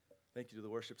Thank you to the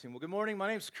worship team. Well, good morning. My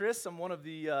name's Chris. I'm one of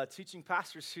the teaching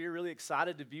pastors here. Really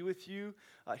excited to be with you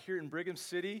here in Brigham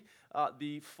City.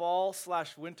 The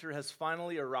fall/winter has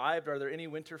finally arrived. Are there any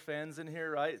winter fans in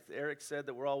here, right? Eric said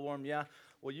that we're all warm. Yeah.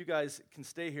 Well, you guys can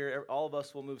stay here. All of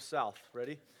us will move south.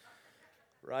 Ready?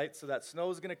 Right? So that snow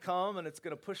is going to come, and it's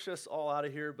going to push us all out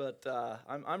of here, but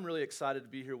I'm really excited to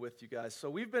be here with you guys. So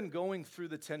we've been going through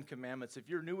the Ten Commandments. If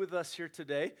you're new with us here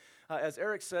today, as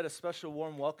Eric said, a special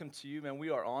warm welcome to you, man. We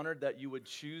are honored that you would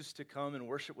choose to come and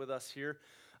worship with us here.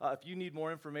 If you need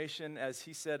more information, as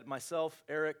he said, myself,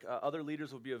 Eric, other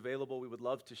leaders will be available. We would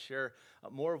love to share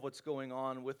more of what's going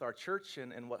on with our church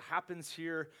and what happens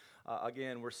here.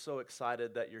 Again, we're so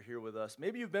excited that you're here with us.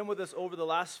 Maybe you've been with us over the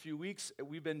last few weeks.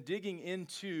 We've been digging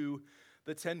into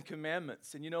the Ten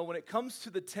Commandments. And you know, when it comes to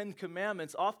the Ten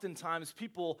Commandments, oftentimes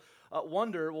people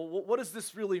wonder, well, what does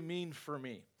this really mean for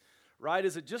me? Right?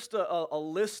 Is it just a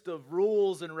list of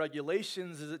rules and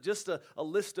regulations? Is it just a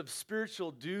list of spiritual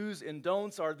do's and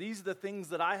don'ts? Are these the things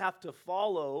that I have to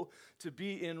follow to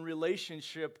be in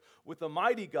relationship with a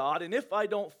mighty God? And if I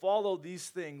don't follow these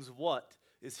things, what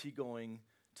is he going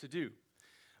to do?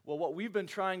 Well, what we've been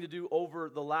trying to do over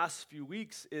the last few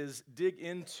weeks is dig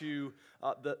into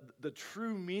the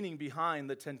true meaning behind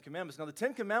the Ten Commandments. Now, the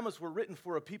Ten Commandments were written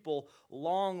for a people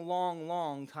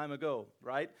long time ago,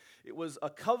 right? It was a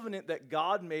covenant that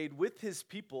God made with his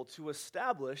people to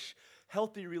establish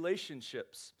healthy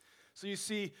relationships. So you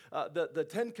see, the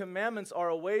Ten Commandments are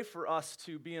a way for us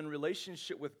to be in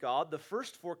relationship with God. The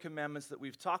first four commandments that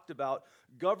we've talked about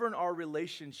govern our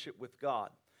relationship with God.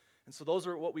 And so those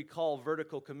are what we call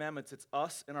vertical commandments. It's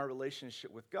us and our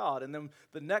relationship with God. And then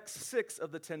the next six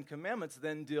of the Ten Commandments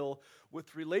then deal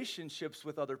with relationships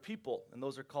with other people. And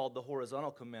those are called the horizontal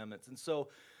commandments. And so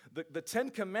the Ten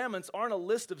Commandments aren't a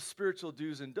list of spiritual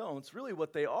do's and don'ts. Really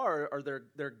what they are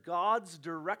they're God's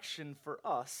direction for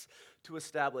us to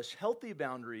establish healthy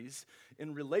boundaries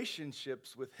in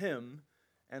relationships with him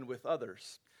and with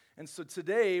others. And so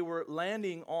today we're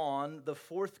landing on the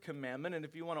fourth commandment. And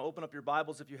if you want to open up your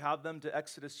Bibles, if you have them, to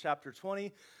Exodus chapter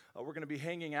 20, we're going to be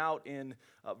hanging out in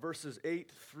verses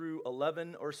 8 through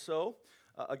 11 or so.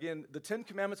 Again, the Ten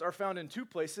Commandments are found in two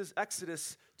places,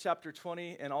 Exodus chapter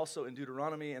 20 and also in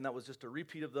Deuteronomy, and that was just a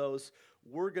repeat of those.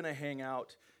 We're going to hang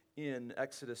out in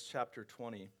Exodus chapter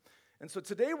 20. And so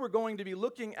today we're going to be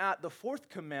looking at the fourth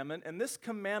commandment, and this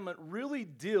commandment really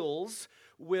deals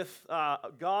with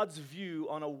God's view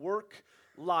on a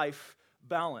work-life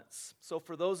balance. So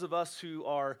for those of us who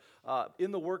are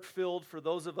in the work field, for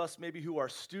those of us maybe who are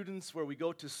students where we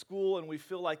go to school and we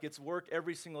feel like it's work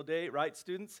every single day, right,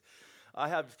 students? I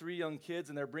have 3 young kids,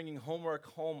 and they're bringing homework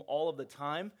home all of the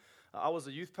time. I was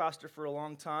a youth pastor for a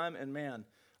long time, and man,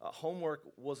 homework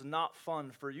was not fun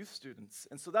for youth students.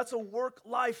 And so that's a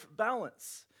work-life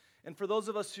balance. And for those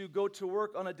of us who go to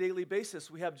work on a daily basis,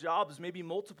 we have jobs, maybe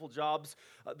multiple jobs,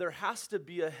 there has to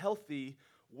be a healthy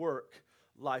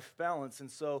work-life balance. And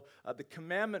so the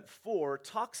commandment 4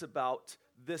 talks about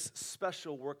this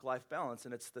special work-life balance,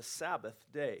 and it's the Sabbath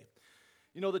day.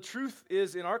 You know, the truth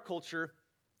is, in our culture,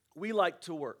 we like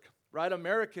to work, right?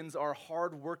 Americans are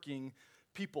hardworking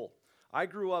people. I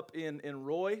grew up in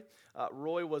Roy.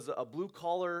 Roy was a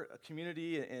blue-collar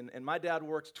community, and my dad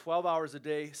worked 12 hours a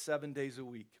day, 7 days a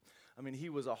week. I mean, he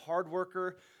was a hard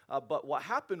worker, but what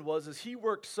happened was he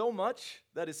worked so much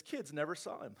that his kids never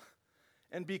saw him.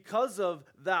 And because of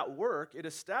that work, it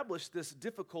established this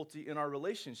difficulty in our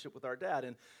relationship with our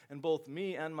dad. And both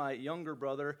me and my younger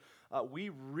brother, we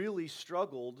really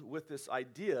struggled with this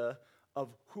idea of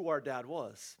who our dad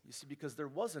was. You see, because there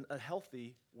wasn't a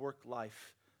healthy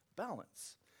work-life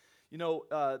balance. You know,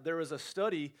 there was a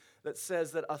study that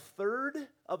says that 1/3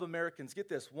 of Americans, get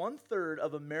this, 1/3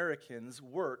 of Americans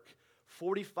work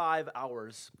 45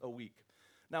 hours a week.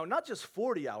 Now, not just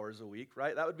 40 hours a week,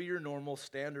 right? That would be your normal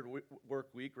standard work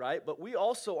week, right? But we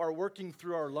also are working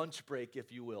through our lunch break,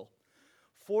 if you will.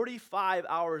 45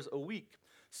 hours a week.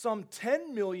 Some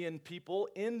 10 million people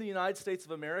in the United States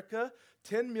of America,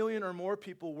 10 million or more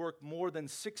people work more than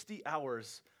 60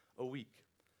 hours a week.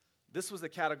 This was the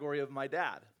category of my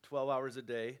dad, 12 hours a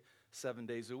day, 7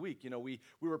 days a week. You know, we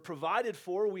were provided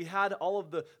for. We had all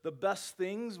of the best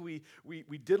things. We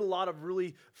did a lot of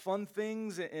really fun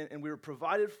things, and we were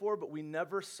provided for, but we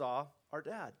never saw our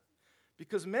dad.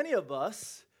 Because many of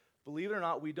us, believe it or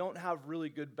not, we don't have really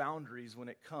good boundaries when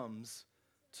it comes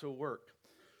to work.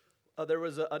 There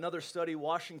was another study,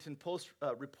 Washington Post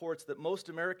reports that most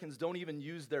Americans don't even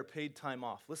use their paid time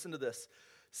off. Listen to this.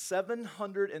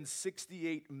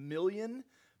 768 million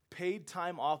paid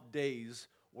time off days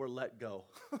were let go.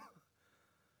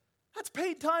 That's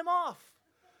paid time off.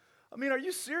 I mean, are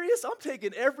you serious? I'm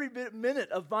taking every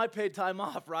minute of my paid time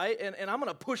off, right? And I'm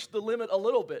going to push the limit a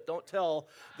little bit. Don't tell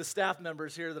the staff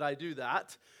members here that I do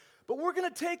that. But we're going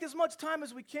to take as much time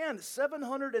as we can.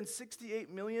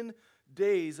 768 million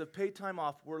days of paid time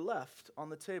off were left on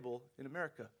the table in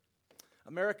America.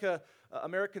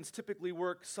 Americans typically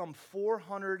work some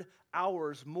 400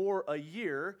 hours more a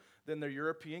year than their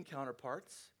European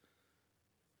counterparts.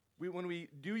 When we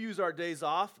do use our days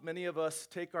off, many of us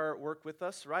take our work with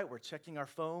us, right? We're checking our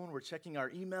phone, we're checking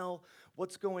our email,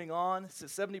 what's going on.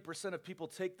 70% of people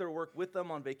take their work with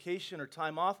them on vacation or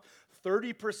time off.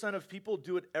 30% of people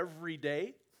do it every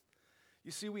day. You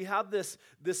see, we have this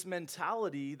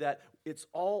mentality that it's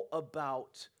all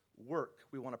about work.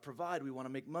 We want to provide, we want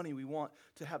to make money, we want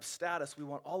to have status, we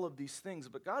want all of these things.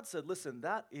 But God said, listen,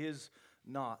 that is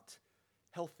not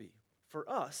healthy for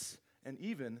us, and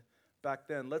even back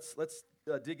then. Let's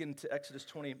dig into Exodus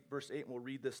 20, verse 8, and we'll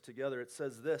read this together. It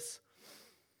says this.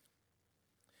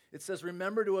 It says,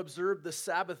 remember to observe the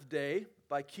Sabbath day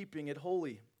by keeping it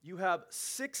holy. You have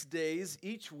 6 days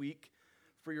each week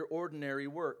for your ordinary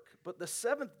work, but the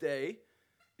seventh day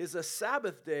is a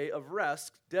Sabbath day of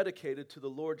rest dedicated to the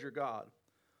Lord your God.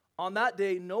 On that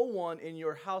day, no one in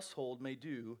your household may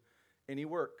do any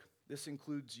work. This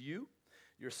includes you,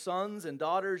 your sons and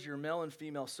daughters, your male and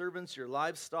female servants, your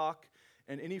livestock,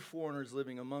 and any foreigners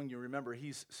living among you. Remember,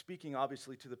 he's speaking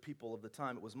obviously to the people of the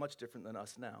time. It was much different than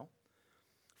us now.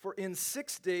 For in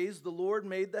 6 days the Lord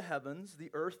made the heavens,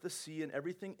 the earth, the sea, and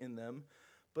everything in them,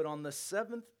 but on the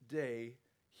seventh day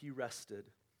he rested.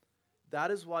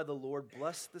 That is why the Lord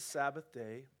blessed the Sabbath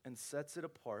day and sets it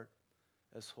apart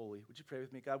as holy. Would you pray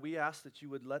with me? God, we ask that you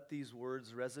would let these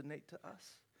words resonate to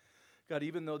us. God,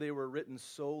 even though they were written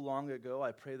so long ago,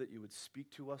 I pray that you would speak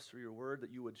to us through your word,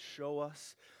 that you would show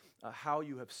us how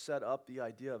you have set up the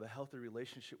idea of a healthy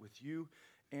relationship with you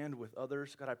and with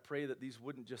others. God, I pray that these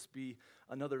wouldn't just be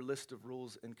another list of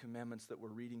rules and commandments that we're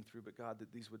reading through, but God,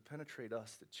 that these would penetrate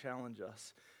us, that challenge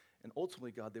us, and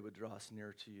ultimately, God, they would draw us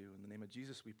nearer to you. In the name of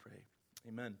Jesus, we pray.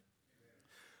 Amen.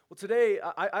 Well, today,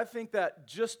 I think that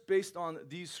just based on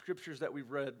these scriptures that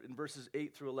we've read in verses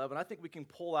 8 through 11, I think we can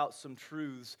pull out some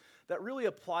truths that really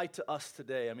apply to us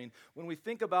today. I mean, when we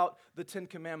think about the Ten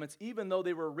Commandments, even though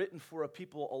they were written for a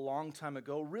people a long time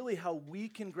ago, really how we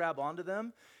can grab onto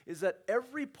them is that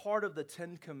every part of the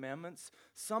Ten Commandments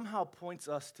somehow points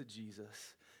us to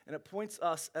Jesus, and it points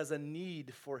us as a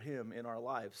need for him in our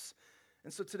lives.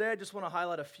 And so today, I just want to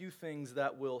highlight a few things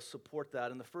that will support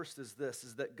that, and the first is this,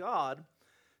 is that God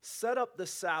set up the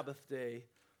Sabbath day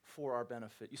for our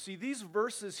benefit. You see, these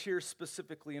verses here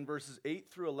specifically in verses 8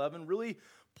 through 11 really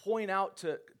point out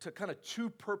to kind of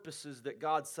two purposes that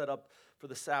God set up for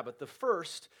the Sabbath. The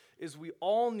first is we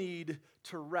all need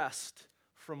to rest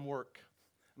from work.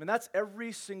 I mean, that's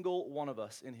every single one of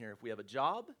us in here. If we have a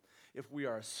job, if we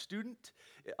are a student,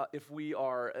 if we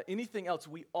are anything else,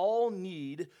 we all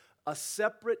need a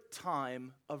separate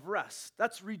time of rest.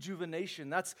 That's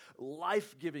rejuvenation. That's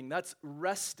life-giving. That's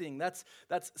resting. That's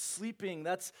sleeping.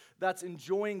 That's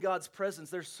enjoying God's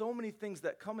presence. There's so many things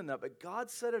that come in that, but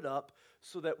God set it up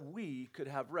so that we could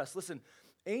have rest. Listen,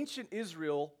 ancient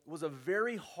Israel was a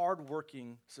very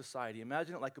hard-working society.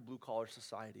 Imagine it like a blue-collar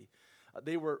society.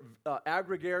 They were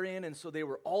agrarian, and so they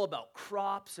were all about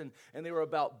crops, and they were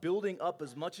about building up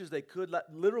as much as they could.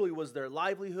 That literally was their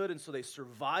livelihood, and so they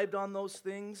survived on those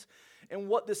things. And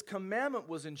what this commandment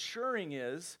was ensuring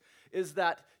is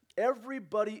that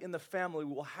everybody in the family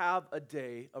will have a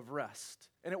day of rest.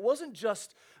 And it wasn't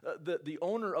just the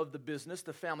owner of the business,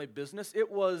 the family business.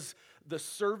 It was the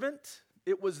servant.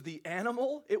 It was the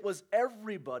animal, it was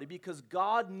everybody, because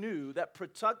God knew that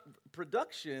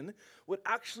production would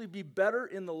actually be better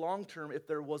in the long term if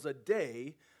there was a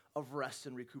day of rest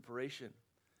and recuperation.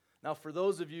 Now, for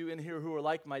those of you in here who are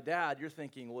like my dad, you're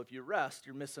thinking, well, if you rest,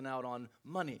 you're missing out on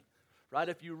money, right?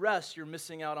 If you rest, you're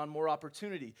missing out on more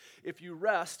opportunity. If you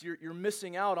rest, you're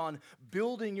missing out on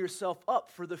building yourself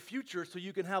up for the future so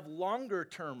you can have longer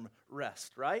term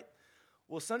rest, right?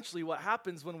 Well, essentially what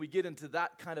happens when we get into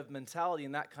that kind of mentality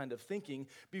and that kind of thinking,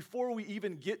 before we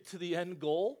even get to the end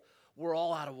goal, we're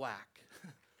all out of whack.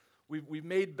 We've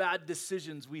made bad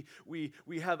decisions.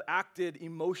 We have acted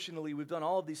emotionally. We've done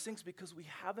all of these things because we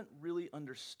haven't really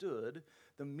understood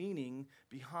the meaning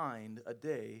behind a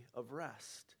day of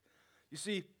rest. You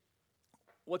see,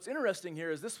 what's interesting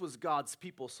here is this was God's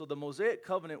people. So the Mosaic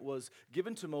covenant was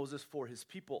given to Moses for his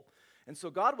people. And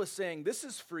so God was saying, this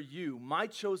is for you, my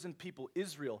chosen people,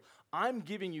 Israel. I'm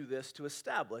giving you this to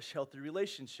establish healthy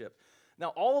relationship. Now,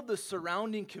 all of the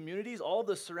surrounding communities, all of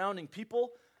the surrounding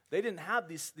people, They didn't have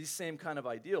these same kind of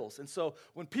ideals. And so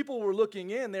when people were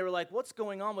looking in, they were like, what's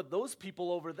going on with those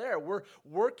people over there? We're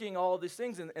working all of these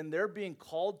things, and they're being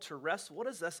called to rest. What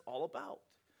is this all about?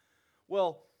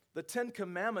 Well, the 10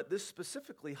 Commandment, this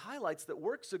specifically highlights that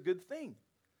work's a good thing.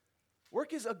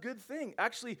 Work is a good thing.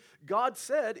 Actually, God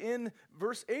said in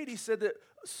verse 8, he said that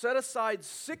set aside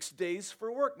 6 days for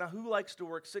work. Now, who likes to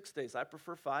work 6 days? I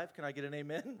prefer 5. Can I get an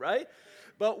amen, right?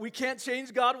 But we can't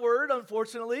change God's word,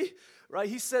 unfortunately, right?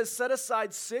 He says set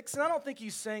aside 6, and I don't think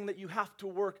he's saying that you have to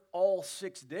work all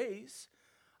 6 days.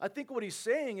 I think what he's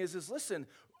saying is listen,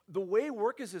 the way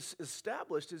work is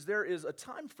established is there is a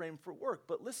time frame for work.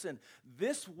 But listen,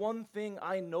 this one thing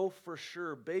I know for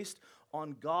sure based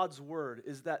on God's word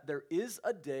is that there is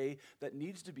a day that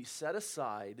needs to be set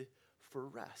aside for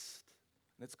rest.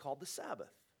 And it's called the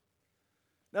Sabbath.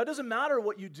 Now, it doesn't matter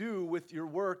what you do with your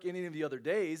work any of the other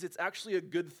days. It's actually a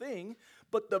good thing.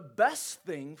 But the best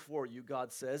thing for you,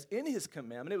 God says, in his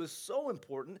commandment, it was so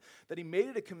important that he made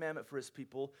it a commandment for his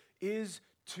people, is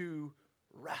to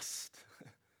rest.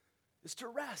 Is to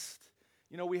rest.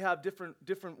 You know, we have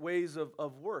different ways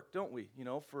of work, don't we? You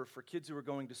know, for kids who are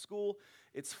going to school,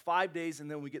 it's 5 days and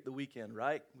then we get the weekend,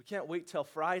 right? We can't wait till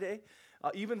Friday.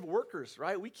 Even workers,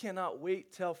 right? We cannot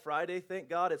wait till Friday. Thank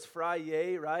God it's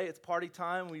Friday, right? It's party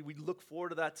time. We look forward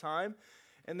to that time.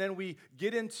 And then we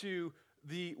get into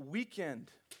the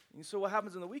weekend. And so what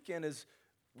happens in the weekend is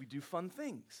we do fun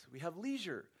things. We have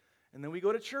leisure. And then we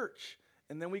go to church.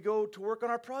 And then we go to work on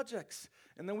our projects.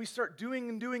 And then we start doing.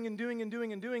 And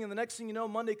the next thing you know,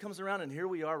 Monday comes around and here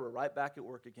we are. We're right back at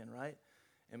work again, right?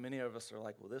 And many of us are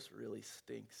like, well, this really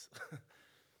stinks.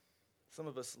 Some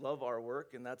of us love our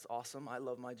work, and that's awesome. I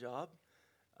love my job.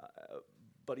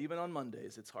 But even on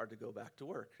Mondays, it's hard to go back to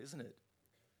work, isn't it?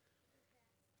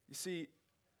 You see,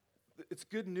 it's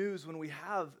good news when we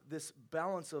have this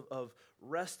balance of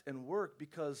rest and work,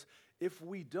 because if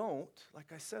we don't,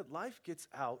 like I said, life gets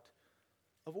out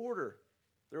of order.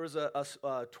 There was a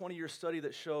 20-year study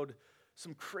that showed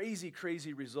some crazy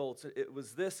results. It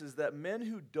was is that men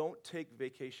who don't take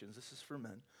vacations, this is for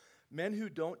men who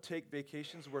don't take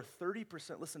vacations were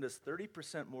 30%, listen to this,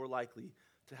 30% more likely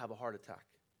to have a heart attack.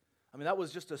 I mean, that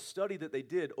was just a study that they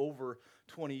did over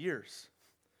 20 years.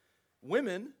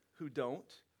 Women who don't,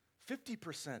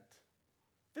 50%.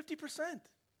 50%. I mean,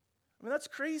 that's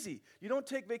crazy. You don't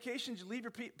take vacations, you leave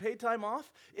your paid time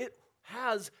off, it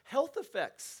has health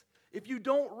effects. If you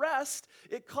don't rest,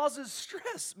 it causes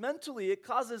stress mentally. It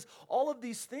causes all of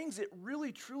these things. It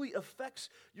really, truly affects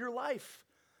your life.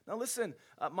 Now listen,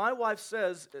 my wife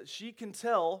says she can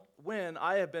tell when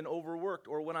I have been overworked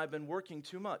or when I've been working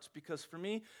too much. Because for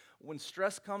me, when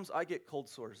stress comes, I get cold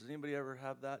sores. Does anybody ever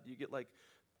have that? Do you get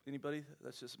anybody?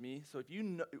 That's just me. So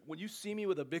when you see me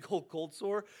with a big old cold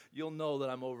sore, you'll know that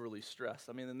I'm overly stressed.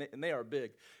 I mean, and they are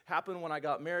big. Happened when I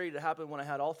got married. It happened when I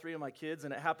had all 3 of my kids.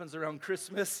 And it happens around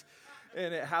Christmas.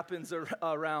 And it happens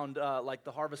around like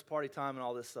the harvest party time and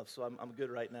all this stuff. So I'm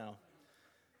good right now.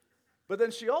 But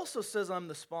then she also says I'm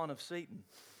the spawn of Satan.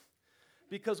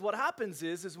 Because what happens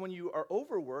is when you are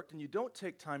overworked and you don't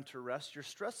take time to rest, your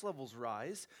stress levels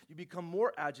rise, you become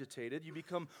more agitated, you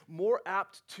become more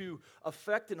apt to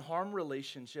affect and harm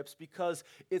relationships because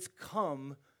it's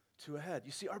come to a head.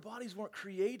 You see, our bodies weren't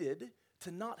created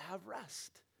to not have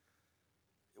rest.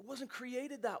 It wasn't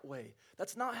created that way.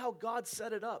 That's not how God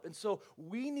set it up. And so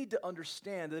we need to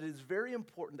understand that it is very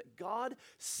important that God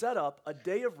set up a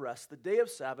day of rest, the day of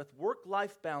Sabbath,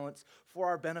 work-life balance for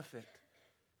our benefit.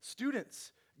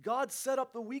 Students, God set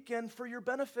up the weekend for your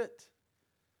benefit.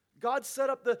 God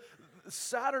set up the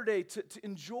Saturday to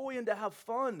enjoy and to have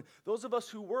fun. Those of us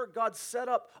who work, God set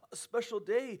up a special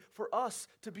day for us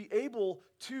to be able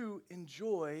to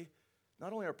enjoy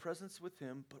not only our presence with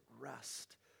Him, but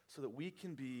rest so that we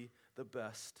can be the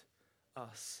best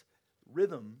us.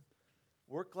 Rhythm,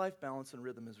 work-life balance and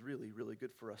rhythm is really, really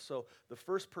good for us. So the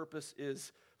first purpose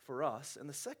is for us, and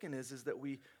the second is that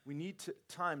we need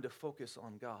time to focus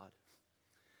on God.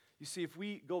 You see, if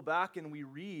we go back and we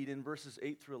read in verses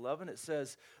 8 through 11, it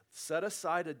says, set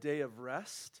aside a day of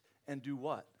rest and do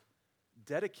what?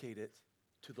 Dedicate it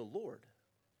to the Lord.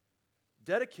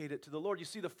 Dedicate it to the Lord. You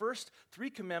see, the first 3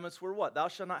 commandments were what? Thou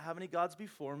shalt not have any gods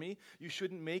before me. You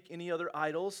shouldn't make any other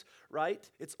idols, right?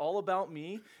 It's all about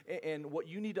me. And what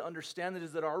you need to understand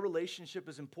is that our relationship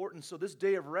is important. So this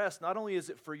day of rest, not only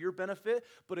is it for your benefit,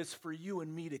 but it's for you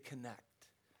and me to connect.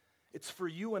 It's for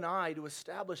you and I to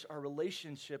establish our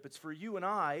relationship. It's for you and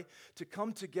I to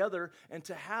come together and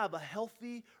to have a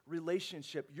healthy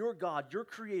relationship. Your God, your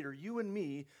Creator, you and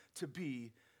me to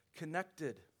be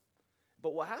connected.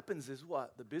 But what happens is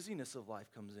what? The busyness of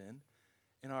life comes in,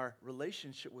 and our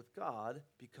relationship with God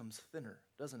becomes thinner,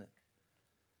 doesn't it?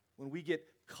 When we get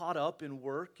caught up in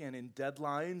work and in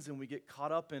deadlines, and we get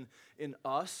caught up in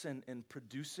us and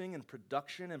producing and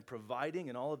production and providing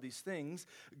and all of these things,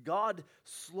 God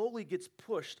slowly gets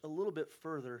pushed a little bit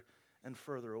further and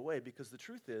further away, because the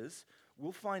truth is,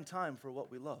 we'll find time for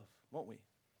what we love, won't we?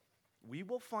 We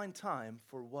will find time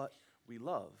for what we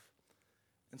love.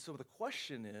 And so the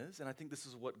question is, and I think this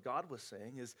is what God was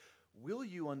saying, is will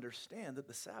you understand that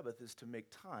the Sabbath is to make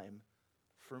time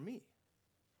for me?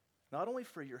 Not only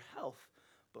for your health,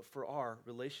 but for our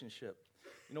relationship.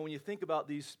 You know, when you think about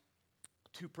these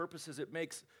two purposes, it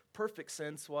makes perfect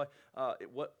sense why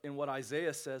what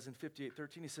Isaiah says in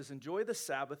 58:13. He says, "Enjoy the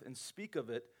Sabbath and speak of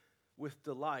it with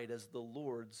delight as the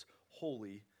Lord's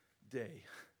holy day."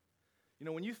 You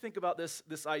know, when you think about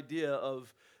this idea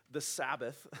of the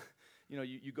Sabbath, you know,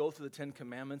 you go through the Ten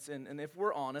Commandments, and if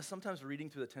we're honest, sometimes reading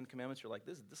through the Ten Commandments, you're like,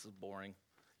 this is boring.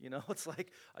 You know, it's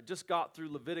like I just got through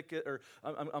Leviticus, or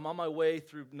I'm on my way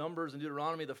through Numbers and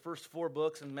Deuteronomy, the first 4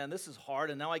 books, and man, this is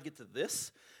hard, and now I get to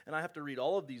this, and I have to read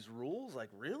all of these rules. Like,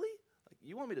 really? Like,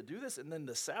 you want me to do this? And then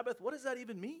the Sabbath, what does that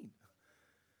even mean?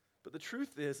 But the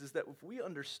truth is that if we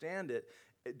understand it,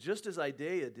 just as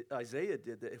Isaiah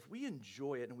did, that if we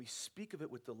enjoy it and we speak of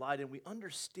it with delight and we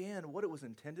understand what it was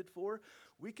intended for,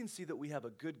 we can see that we have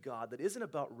a good God that isn't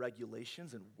about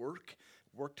regulations and work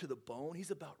to the bone.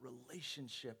 He's about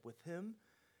relationship with him,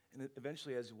 and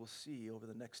eventually, as we'll see over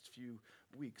the next few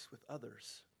weeks, with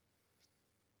others.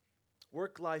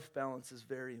 Work-life balance is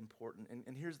very important,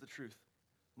 and here's the truth.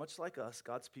 Much like us,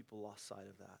 God's people lost sight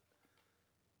of that.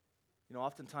 You know,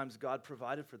 oftentimes God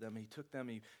provided for them. He took them,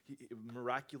 he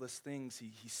miraculous things.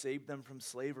 He saved them from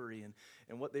slavery.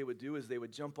 And what they would do is they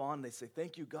would jump on and they'd say,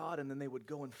 "Thank you, God," and then they would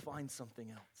go and find something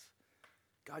else.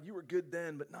 God, you were good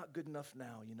then, but not good enough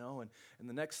now, you know. And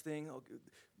the next thing,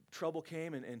 trouble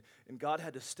came, and God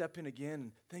had to step in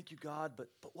again. Thank you, God, but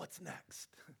what's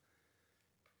next?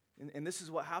 And this is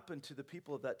what happened to the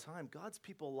people of that time. God's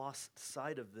people lost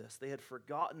sight of this. They had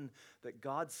forgotten that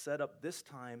God set up this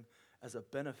time as a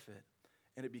benefit,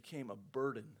 and it became a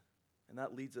burden. And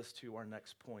that leads us to our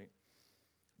next point.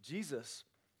 Jesus,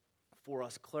 for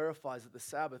us, clarifies that the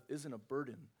Sabbath isn't a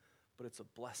burden, but it's a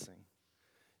blessing.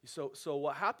 So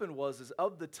what happened is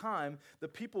of the time, the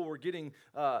people were getting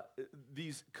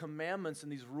these commandments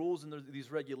and these rules and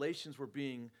these regulations were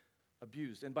being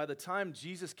abused. And by the time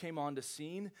Jesus came on the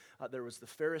scene, there was the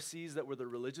Pharisees that were the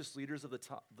religious leaders of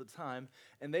the time,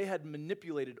 and they had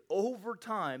manipulated over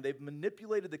time, they've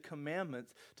manipulated the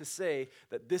commandments to say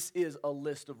that this is a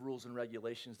list of rules and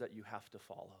regulations that you have to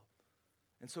follow.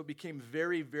 And so it became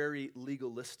very, very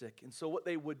legalistic. And so what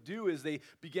they would do is they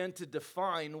began to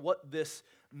define what this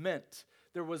meant.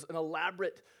 There was an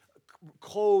elaborate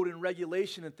code and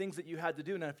regulation and things that you had to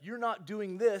do. Now, if you're not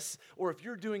doing this, or if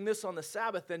you're doing this on the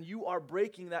Sabbath, then you are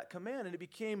breaking that command, and it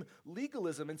became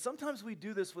legalism. And sometimes we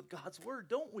do this with God's word,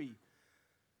 don't we?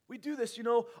 We do this, you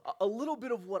know, a little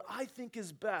bit of what I think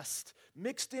is best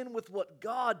mixed in with what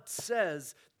God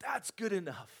says, that's good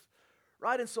enough.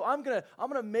 Right? And so I'm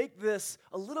gonna make this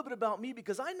a little bit about me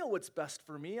because I know what's best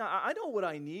for me. I know what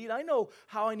I need. I know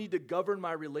how I need to govern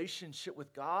my relationship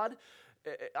with God.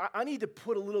 I need to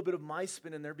put a little bit of my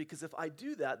spin in there because if I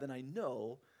do that, then I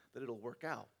know that it'll work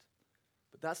out.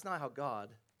 But that's not how God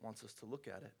wants us to look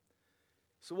at it.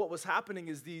 So what was happening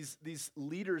is these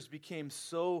leaders became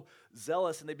so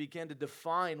zealous and they began to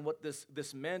define what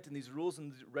this meant and these rules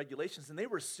and regulations. And they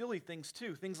were silly things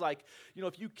too. Things like, you know,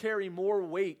 if you carry more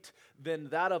weight than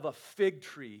that of a fig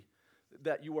tree,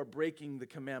 that you are breaking the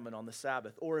commandment on the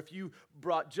Sabbath. Or if you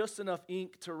brought just enough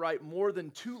ink to write more than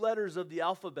 2 letters of the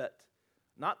alphabet,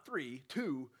 not 3,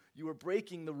 2, you were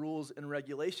breaking the rules and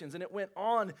regulations. And it went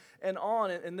on,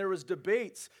 and there was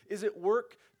debates. Is it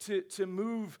work to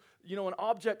move, you know, an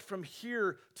object from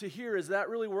here to here? Is that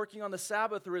really working on the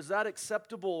Sabbath, or is that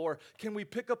acceptable? Or can we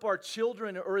pick up our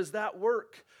children, or is that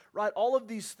work? Right? All of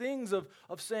these things of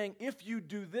saying, if you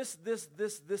do this,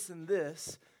 and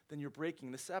this, then you're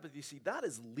breaking the Sabbath. You see, that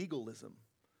is legalism.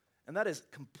 And that is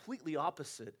completely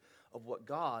opposite of what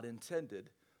God intended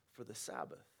for the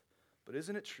Sabbath. But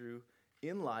isn't it true?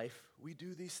 In life, we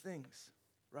do these things,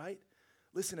 right?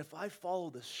 Listen, if I follow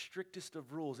the strictest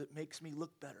of rules, it makes me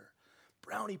look better.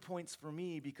 Brownie points for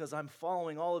me because I'm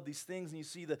following all of these things. And you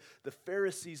see the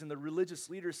Pharisees and the religious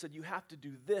leaders said, you have to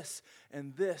do this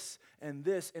and this and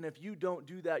this. And if you don't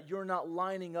do that, you're not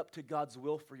lining up to God's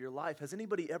will for your life. Has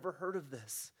anybody ever heard of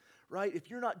this? Right? If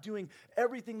you're not doing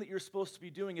everything that you're supposed to be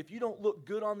doing, if you don't look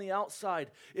good on the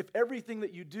outside, if everything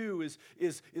that you do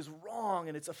is wrong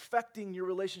and it's affecting your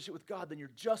relationship with God, then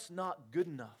you're just not good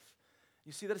enough.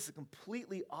 You see, that is the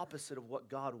completely opposite of what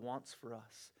God wants for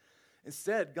us.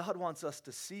 Instead, God wants us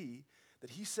to see that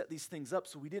he set these things up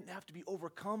so we didn't have to be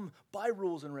overcome by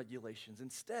rules and regulations.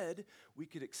 Instead, we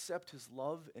could accept his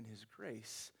love and his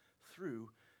grace through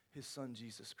his son,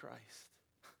 Jesus Christ.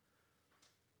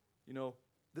 You know,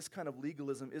 this kind of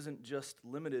legalism isn't just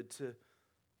limited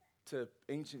to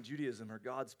ancient Judaism or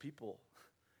God's people.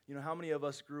 You know, how many of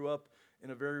us grew up in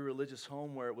a very religious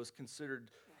home where it was considered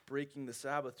breaking the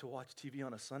Sabbath to watch TV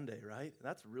on a Sunday, right?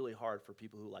 That's really hard for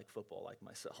people who like football like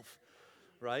myself,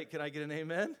 right? Can I get an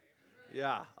amen?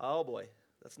 Yeah, oh boy,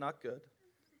 that's not good.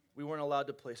 We weren't allowed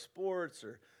to play sports,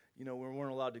 or, you know, we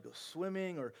weren't allowed to go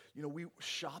swimming, or, you know,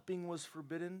 shopping was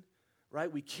forbidden,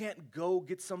 right? We can't go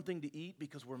get something to eat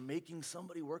because we're making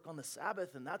somebody work on the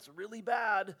Sabbath, and that's really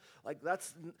bad. Like,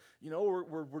 that's, you know,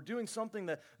 we're doing something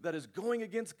that is going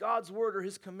against God's word or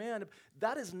his command.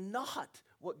 That is not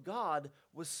what God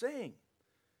was saying.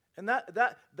 And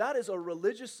that is a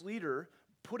religious leader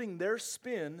putting their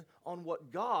spin on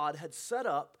what God had set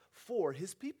up for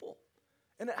his people.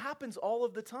 And it happens all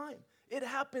of the time. It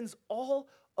happens all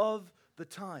of the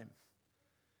time.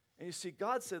 And you see,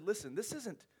 God said, listen, this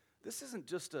isn't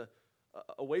just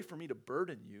a way for me to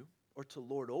burden you or to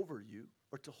lord over you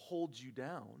or to hold you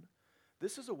down.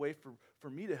 This is a way for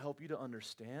me to help you to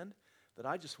understand that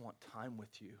I just want time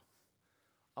with you.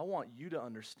 I want you to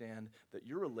understand that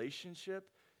your relationship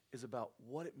is about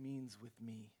what it means with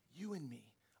me, you and me,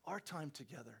 our time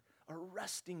together, a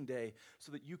resting day,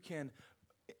 so that you can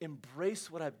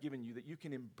embrace what I've given you, that you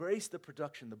can embrace the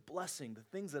production, the blessing,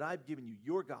 the things that I've given you,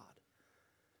 your God.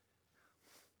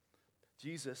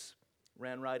 Jesus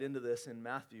ran right into this in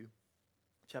Matthew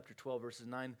chapter 12, verses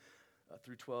 9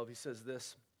 through 12. He says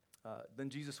this, then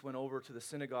Jesus went over to the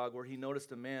synagogue where he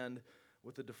noticed a man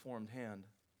with a deformed hand.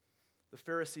 The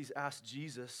Pharisees asked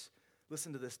Jesus,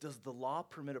 listen to this, does the law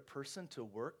permit a person to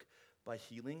work by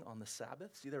healing on the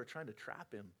Sabbath? See, they were trying to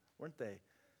trap him, weren't they?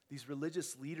 These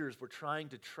religious leaders were trying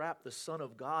to trap the Son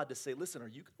of God to say, listen, are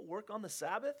you going to work on the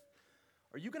Sabbath?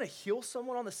 Are you going to heal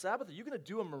someone on the Sabbath? Are you going to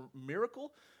do a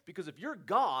miracle? Because if you're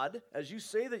God, as you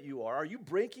say that you are you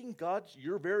breaking God's,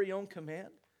 your very own command?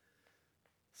 It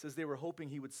says they were hoping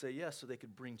he would say yes so they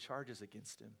could bring charges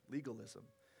against him, legalism.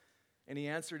 And he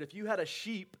answered, if you had a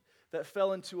sheep that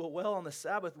fell into a well on the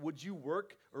Sabbath, would you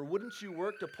work or wouldn't you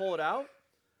work to pull it out?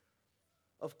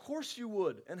 Of course you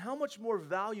would. And how much more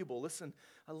valuable? Listen,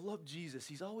 I love Jesus.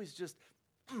 He's always just,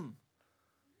 I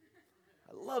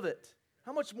love it.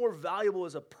 How much more valuable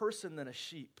is a person than a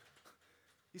sheep?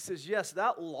 He says, yes,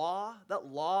 that law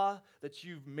that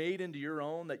you've made into your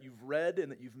own, that you've read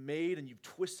and that you've made and you've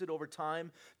twisted over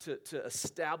time to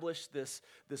establish this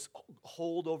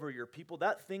hold over your people,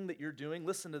 that thing that you're doing,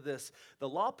 listen to this, the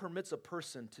law permits a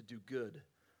person to do good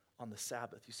on the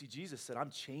Sabbath. You see, Jesus said,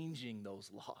 I'm changing those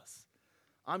laws.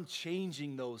 I'm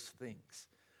changing those things.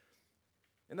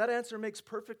 And that answer makes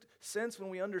perfect sense when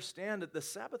we understand that the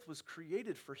Sabbath was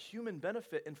created for human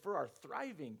benefit and for our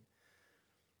thriving.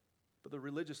 But the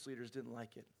religious leaders didn't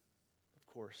like it,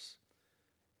 of course.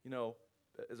 You know,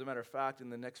 as a matter of fact, in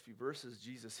the next few verses,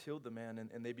 Jesus healed the man,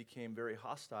 and they became very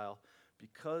hostile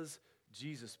because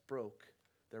Jesus broke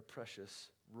their precious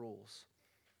rules.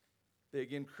 They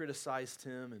again criticized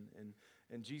him,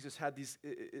 and Jesus had these,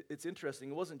 it's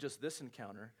interesting, it wasn't just this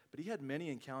encounter, but he had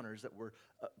many encounters that were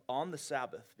on the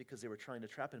Sabbath because they were trying to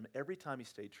trap him. Every time he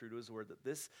stayed true to his word that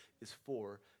this is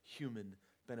for human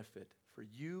benefit, for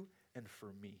you and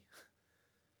for me.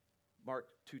 Mark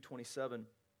 2:27,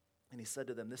 and he said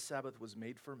to them, this Sabbath was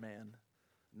made for man,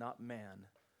 not man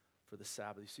for the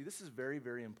Sabbath. You see, this is very,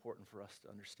 very important for us to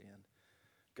understand.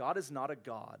 God is not a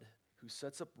God who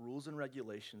sets up rules and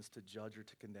regulations to judge or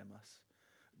to condemn us.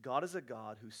 God is a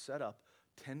God who set up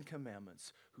 10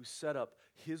 commandments, who set up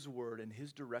his word and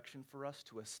his direction for us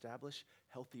to establish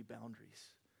healthy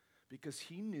boundaries. Because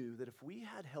he knew that if we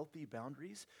had healthy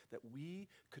boundaries, that we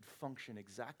could function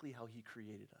exactly how he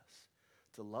created us,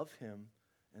 to love him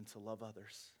and to love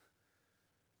others.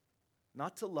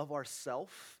 Not to love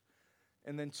ourselves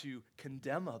and then to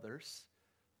condemn others,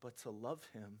 but to love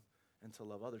him and to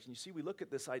love others. And you see, we look at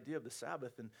this idea of the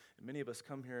Sabbath, and many of us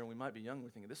come here and we might be young, we're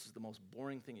thinking, this is the most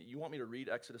boring thing. You want me to read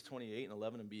Exodus 28 and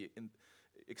 11 and be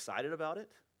excited about it?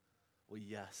 Well,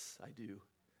 yes, I do.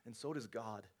 And so does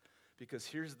God. Because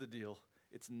here's the deal.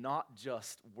 It's not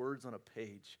just words on a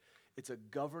page. It's a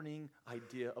governing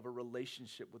idea of a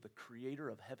relationship with the creator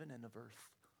of heaven and of earth.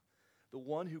 The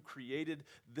one who created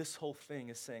this whole thing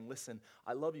is saying, listen,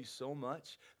 I love you so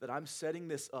much that I'm setting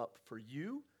this up for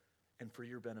you and for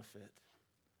your benefit.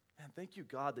 Man, thank you,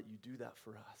 God, that you do that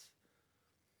for us.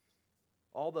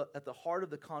 At the heart of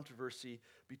the controversy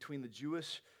between the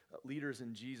Jewish leaders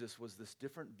and Jesus was this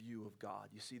different view of God.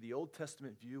 You see, the Old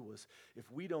Testament view was if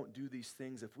we don't do these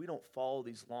things, if we don't follow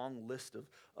these long list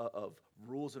of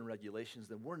rules and regulations,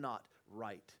 then we're not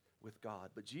right with God.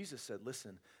 But Jesus said,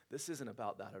 listen, this isn't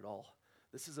about that at all.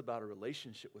 This is about a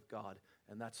relationship with God,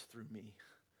 and that's through me.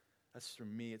 That's through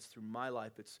me. It's through my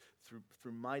life. It's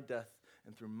through my death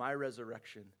and through my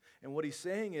resurrection. And what he's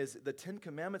saying is the Ten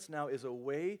Commandments now is a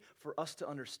way for us to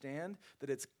understand that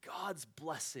it's God's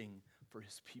blessing for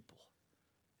his people.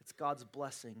 It's God's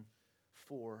blessing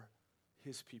for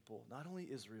his people, not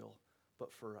only Israel,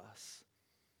 but for us.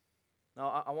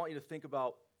 Now, I want you to think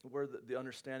about where the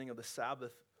understanding of the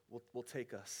Sabbath will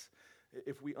take us.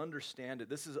 If we understand it,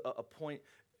 this is a point,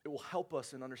 it will help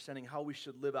us in understanding how we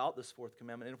should live out this fourth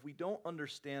commandment. And if we don't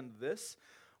understand this,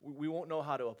 we won't know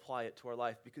how to apply it to our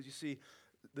life. Because you see,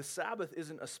 the Sabbath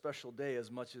isn't a special day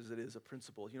as much as it is a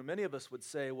principle. You know, many of us would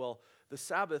say, well, the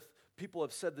Sabbath, people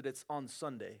have said that it's on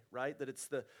Sunday, right? That it's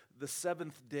the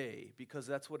seventh day, because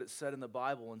that's what it said in the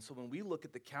Bible. And so when we look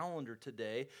at the calendar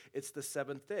today, it's the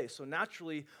seventh day. So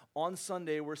naturally, on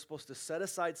Sunday, we're supposed to set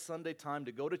aside Sunday time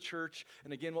to go to church.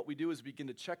 And again, what we do is begin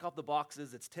to check off the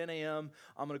boxes. It's 10 a.m.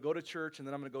 I'm going to go to church, and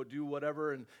then I'm going to go do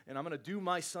whatever, and I'm going to do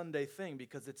my Sunday thing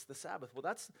because it's the Sabbath. Well,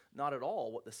 that's not at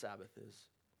all what the Sabbath is.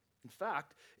 In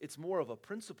fact, it's more of a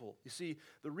principle. You see,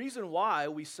 the reason why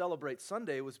we celebrate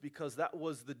Sunday was because that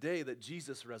was the day that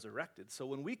Jesus resurrected. So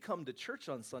when we come to church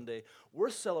on Sunday,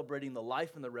 we're celebrating the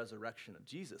life and the resurrection of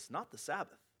Jesus, not the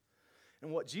Sabbath.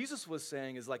 And what Jesus was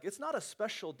saying is like, it's not a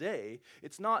special day.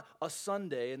 It's not a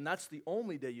Sunday, and that's the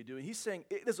only day you do it. He's saying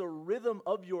it is a rhythm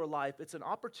of your life. It's an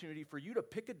opportunity for you to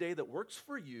pick a day that works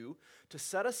for you to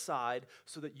set aside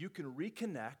so that you can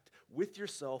reconnect with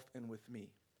yourself and with me.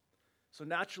 So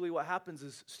naturally what happens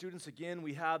is students, again,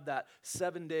 we have that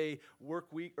 7-day work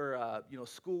week or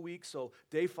school week. So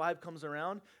day 5 comes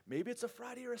around. Maybe it's a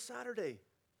Friday or a Saturday.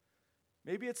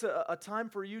 Maybe it's a time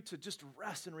for you to just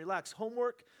rest and relax.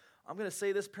 Homework, I'm going to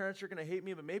say this, parents are going to hate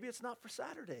me, but maybe it's not for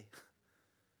Saturday.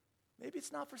 Maybe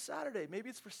it's not for Saturday. Maybe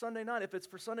it's for Sunday night. If it's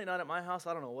for Sunday night at my house,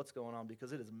 I don't know what's going on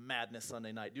because it is madness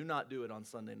Sunday night. Do not do it on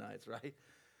Sunday nights, right?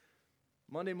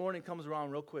 Monday morning comes around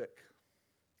real quick.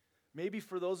 Maybe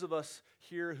for those of us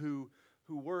here who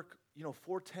work,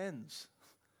 4-10s,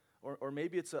 or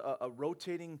maybe it's a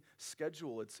rotating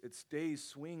schedule. It's days,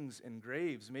 swings, and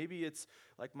graves. Maybe it's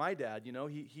like my dad,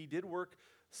 he did work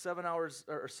 7 hours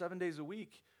or 7 days a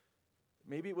week.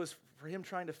 Maybe it was for him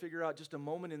trying to figure out just a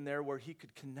moment in there where he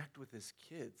could connect with his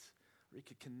kids, or he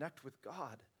could connect with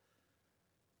God.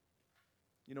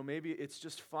 Maybe it's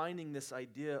just finding this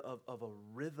idea of a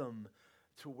rhythm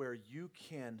to where you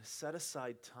can set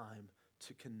aside time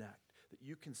to connect, that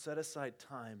you can set aside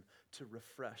time to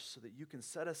refresh, so that you can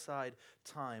set aside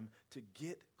time to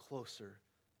get closer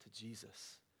to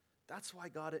Jesus. That's why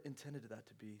God intended that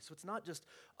to be. So it's not just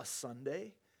a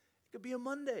Sunday, it could be a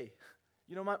Monday.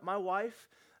 My wife,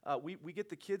 we get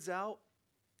the kids out.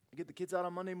 We get the kids out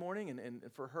on Monday morning, and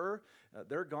for her,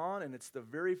 they're gone, and it's the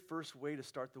very first way to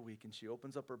start the week. And she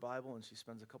opens up her Bible, and she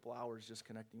spends a couple hours just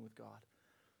connecting with God.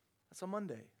 That's a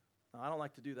Monday. Now, I don't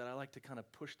like to do that. I like to kind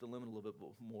of push the limit a little bit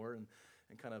more and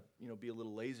kind of, be a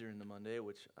little lazier in the Monday,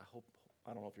 which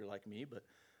I don't know if you're like me, but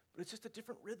it's just a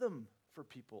different rhythm for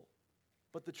people.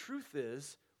 But the truth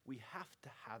is, we have to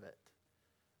have it.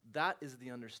 That is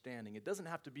the understanding. It doesn't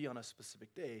have to be on a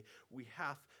specific day. We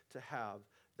have to have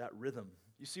that rhythm.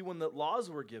 You see, when the laws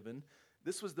were given,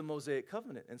 this was the Mosaic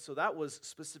covenant, and so that was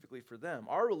specifically for them.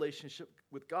 Our relationship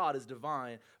with God is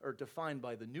defined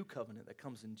by the new covenant that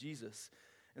comes in Jesus.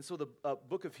 And so the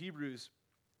book of Hebrews,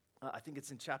 I think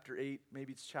it's in chapter 8,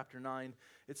 maybe it's chapter 9,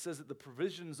 it says that the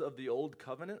provisions of the old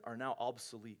covenant are now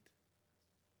obsolete.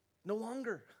 No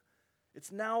longer.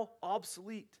 It's now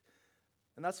obsolete.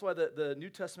 And that's why the New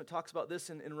Testament talks about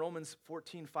this in Romans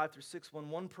 14, 5-6.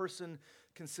 When one person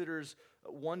considers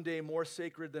one day more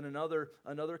sacred than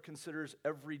another considers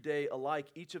every day alike.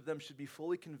 Each of them should be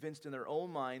fully convinced in their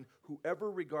own mind.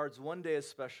 Whoever regards one day as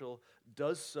special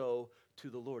does so to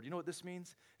the Lord. You know what this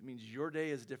means? It means your day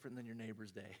is different than your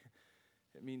neighbor's day.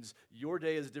 It means your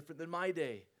day is different than my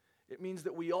day. It means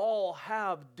that we all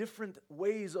have different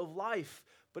ways of life,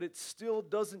 but it still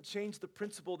doesn't change the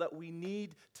principle that we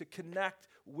need to connect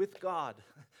with God,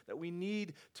 that we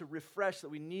need to refresh, that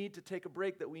we need to take a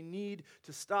break, that we need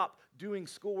to stop doing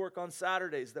schoolwork on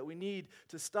Saturdays, that we need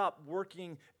to stop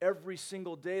working every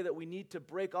single day, that we need to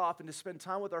break off and to spend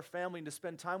time with our family and to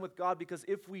spend time with God, because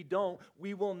if we don't,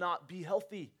 we will not be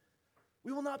healthy.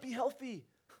 We will not be healthy.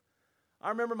 I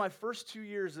remember my first 2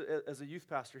 years as a youth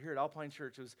pastor here at Alpine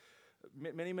Church. It was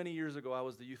Many, many years ago, I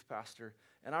was the youth pastor,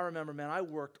 and I remember, man, I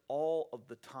worked all of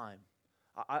the time.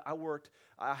 I worked,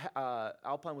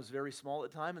 Alpine was very small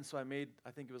at the time, and so I made,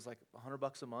 I think it was like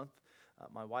 $100 a month.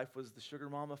 My wife was the sugar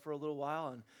mama for a little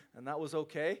while, and that was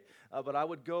okay. But I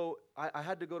would go, I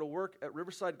had to go to work at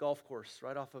Riverside Golf Course,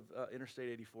 right off of Interstate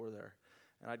 84 there.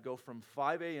 And I'd go from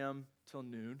 5 a.m. till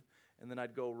noon, and then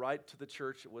I'd go right to the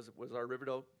church. It was our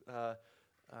Riverdale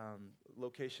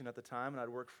location at the time, and I'd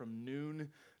work from noon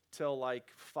till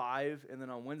like 5, and then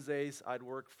on Wednesdays, I'd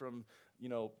work from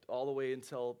all the way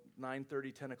until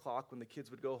 9:30, 10 o'clock when the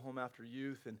kids would go home after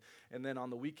youth. And then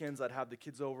on the weekends, I'd have the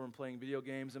kids over and playing video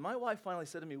games. And my wife finally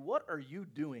said to me, "What are you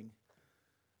doing?"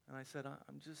 And I said,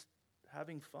 "I'm just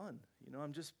having fun.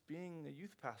 I'm just being a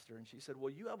youth pastor." And she said,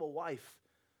 "Well, you have a wife."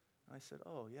 And I said,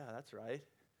 "Oh, yeah, that's right."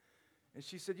 And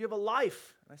she said, "You have a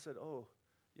life." And I said, "Oh,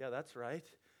 yeah, that's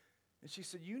right." And she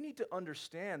said, "You need to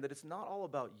understand that it's not all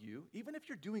about you. Even if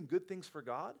you're doing good things for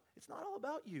God, it's not all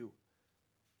about you.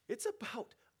 It's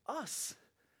about us.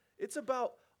 It's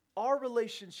about our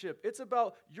relationship. It's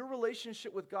about your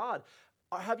relationship with God.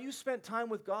 Have you spent time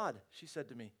with God?" She said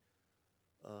to me,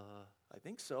 "I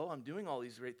think so. I'm doing all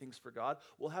these great things for God."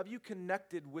 "Well, have you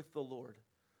connected with the Lord?"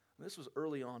 And this was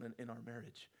early on in our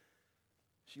marriage.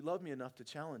 She loved me enough to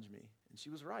challenge me, and she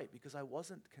was right, because I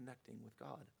wasn't connecting with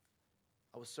God.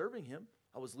 I was serving Him.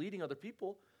 I was leading other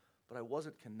people, but I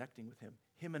wasn't connecting with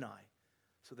Him and I.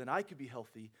 So then I could be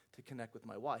healthy to connect with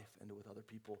my wife and with other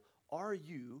people. Are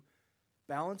you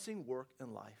balancing work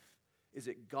and life? Is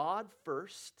it God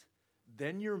first,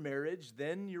 then your marriage,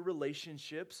 then your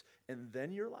relationships, and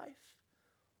then your life?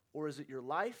 Or is it your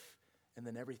life and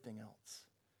then everything else?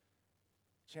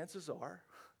 Chances are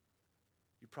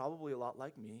you're probably a lot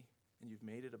like me, and you've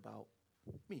made it about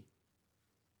me.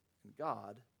 And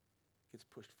God gets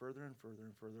pushed further and further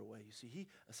and further away. You see, He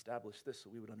established this so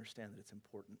we would understand that it's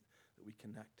important that we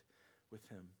connect with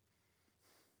Him.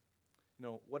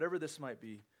 Whatever this might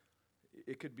be,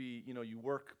 it could be, you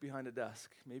work behind a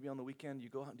desk. Maybe on the weekend you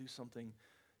go out and do something,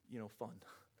 fun.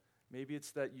 Maybe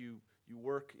it's that you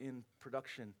work in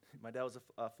production. My dad was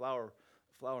a flour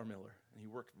miller, and he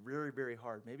worked very, very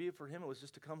hard. Maybe for him it was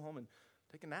just to come home and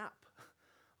take a nap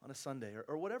on a Sunday,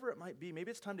 or whatever it might be. Maybe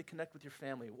it's time to connect with your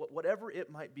family. Whatever it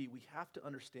might be, we have to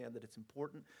understand that it's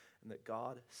important and that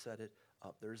God set it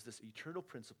up. There's this eternal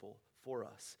principle for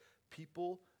us.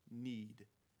 People need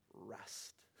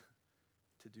rest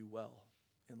to do well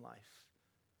in life.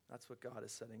 That's what God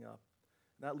is setting up.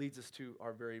 And that leads us to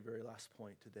our very, very last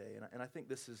point today. And I think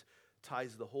this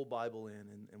ties the whole Bible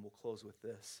in, and we'll close with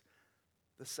this.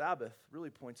 The Sabbath really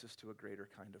points us to a greater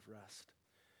kind of rest.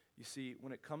 You see,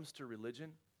 when it comes to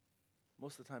religion,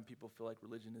 most of the time people feel like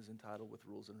religion is entitled with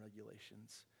rules and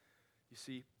regulations. You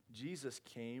see, Jesus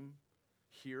came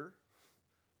here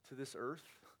to this earth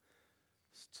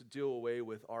to do away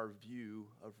with our view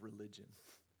of religion.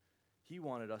 He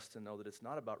wanted us to know that it's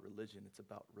not about religion, it's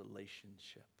about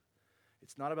relationship.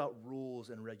 It's not about rules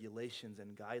and regulations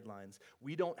and guidelines.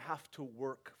 We don't have to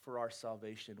work for our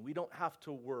salvation. We don't have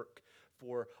to work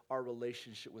for our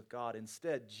relationship with God.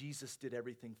 Instead, Jesus did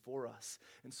everything for us.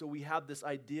 And so we have this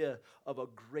idea of a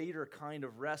greater kind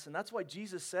of rest. And that's why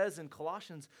Jesus says in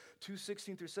Colossians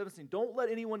 2:16 through 17, "Don't let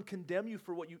anyone condemn you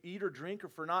for what you eat or drink, or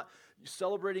for not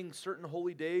celebrating certain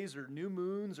holy days or new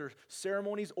moons or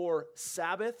ceremonies or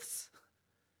Sabbaths."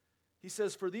 He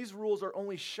says, "For these rules are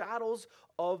only shadows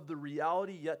of the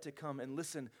reality yet to come." And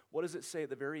listen, what does it say at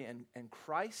the very end? And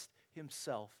Christ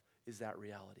Himself is that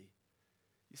reality.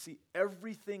 You see,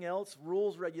 everything else,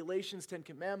 rules, regulations, 10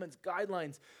 Commandments,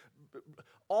 guidelines,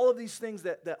 all of these things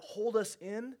that hold us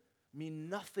in mean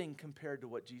nothing compared to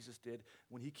what Jesus did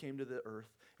when He came to the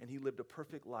earth and He lived a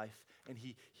perfect life and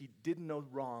he didn't know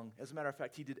wrong. As a matter of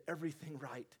fact, He did everything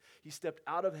right. He stepped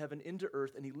out of heaven into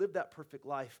earth and He lived that perfect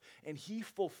life, and He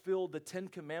fulfilled the 10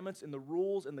 Commandments and the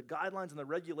rules and the guidelines and the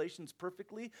regulations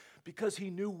perfectly because He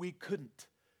knew we couldn't.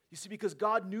 You see, because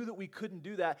God knew that we couldn't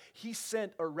do that, He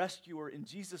sent a rescuer in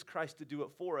Jesus Christ to do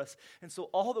it for us. And so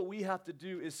all that we have to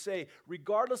do is say,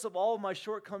 regardless of all of my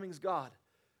shortcomings, God,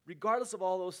 regardless of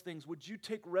all those things, would you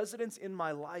take residence in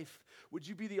my life? Would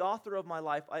you be the author of my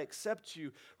life? I accept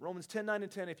you. Romans 10:9 and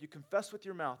 10, if you confess with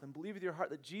your mouth and believe with your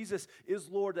heart that Jesus is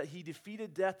Lord, that He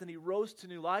defeated death and He rose to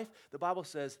new life, the Bible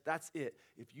says that's it.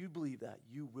 If you believe that,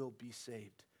 you will be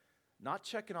saved. Not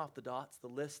checking off the dots, the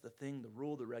list, the thing, the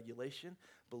rule, the regulation,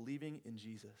 believing in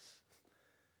Jesus.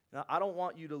 Now, I don't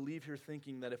want you to leave here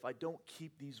thinking that if I don't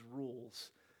keep these rules,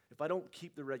 if I don't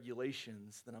keep the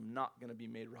regulations, then I'm not going to be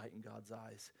made right in God's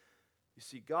eyes. You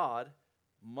see, God,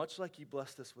 much like He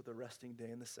blessed us with a resting day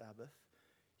in the Sabbath,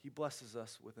 He blesses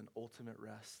us with an ultimate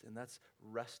rest, and that's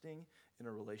resting in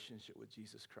a relationship with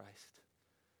Jesus Christ.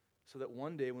 So that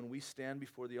one day when we stand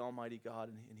before the Almighty God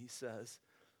and he says,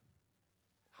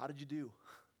 how did you do?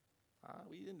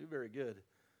 We didn't do very good.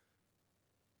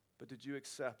 But did you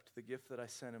accept the gift that I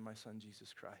sent in my son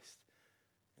Jesus Christ?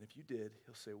 And if you did,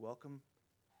 he'll say, welcome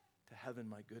to heaven,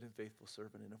 my good and faithful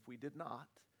servant. And if we did not,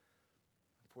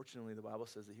 unfortunately, the Bible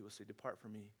says that he will say, depart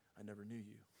from me, I never knew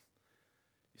you.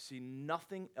 You see,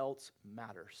 nothing else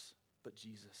matters but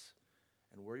Jesus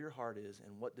and where your heart is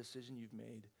and what decision you've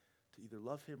made to either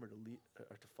love him or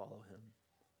to follow him.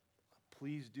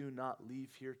 Please do not leave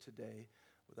here today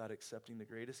without accepting the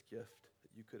greatest gift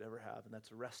that you could ever have, and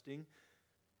that's resting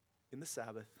in the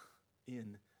Sabbath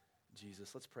in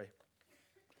Jesus. Let's pray.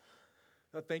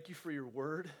 God, thank you for your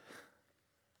word.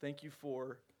 Thank you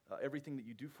for everything that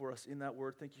you do for us in that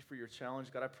word. Thank you for your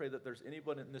challenge. God, I pray that there's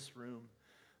anyone in this room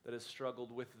that has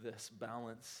struggled with this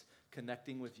balance,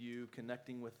 connecting with you,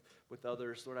 connecting with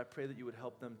others. Lord, I pray that you would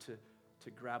help them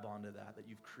to grab onto that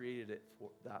you've created it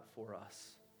for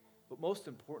us. But most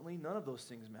importantly, none of those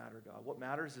things matter, God. What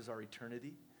matters is our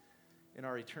eternity, and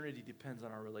our eternity depends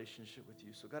on our relationship with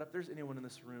you. So God, if there's anyone in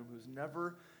this room who's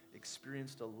never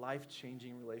experienced a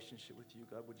life-changing relationship with you,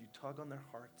 God, would you tug on their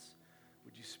hearts?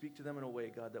 Would you speak to them in a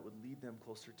way, God, that would lead them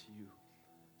closer to you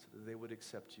so that they would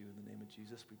accept you? In the name of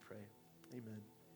Jesus, we pray. Amen.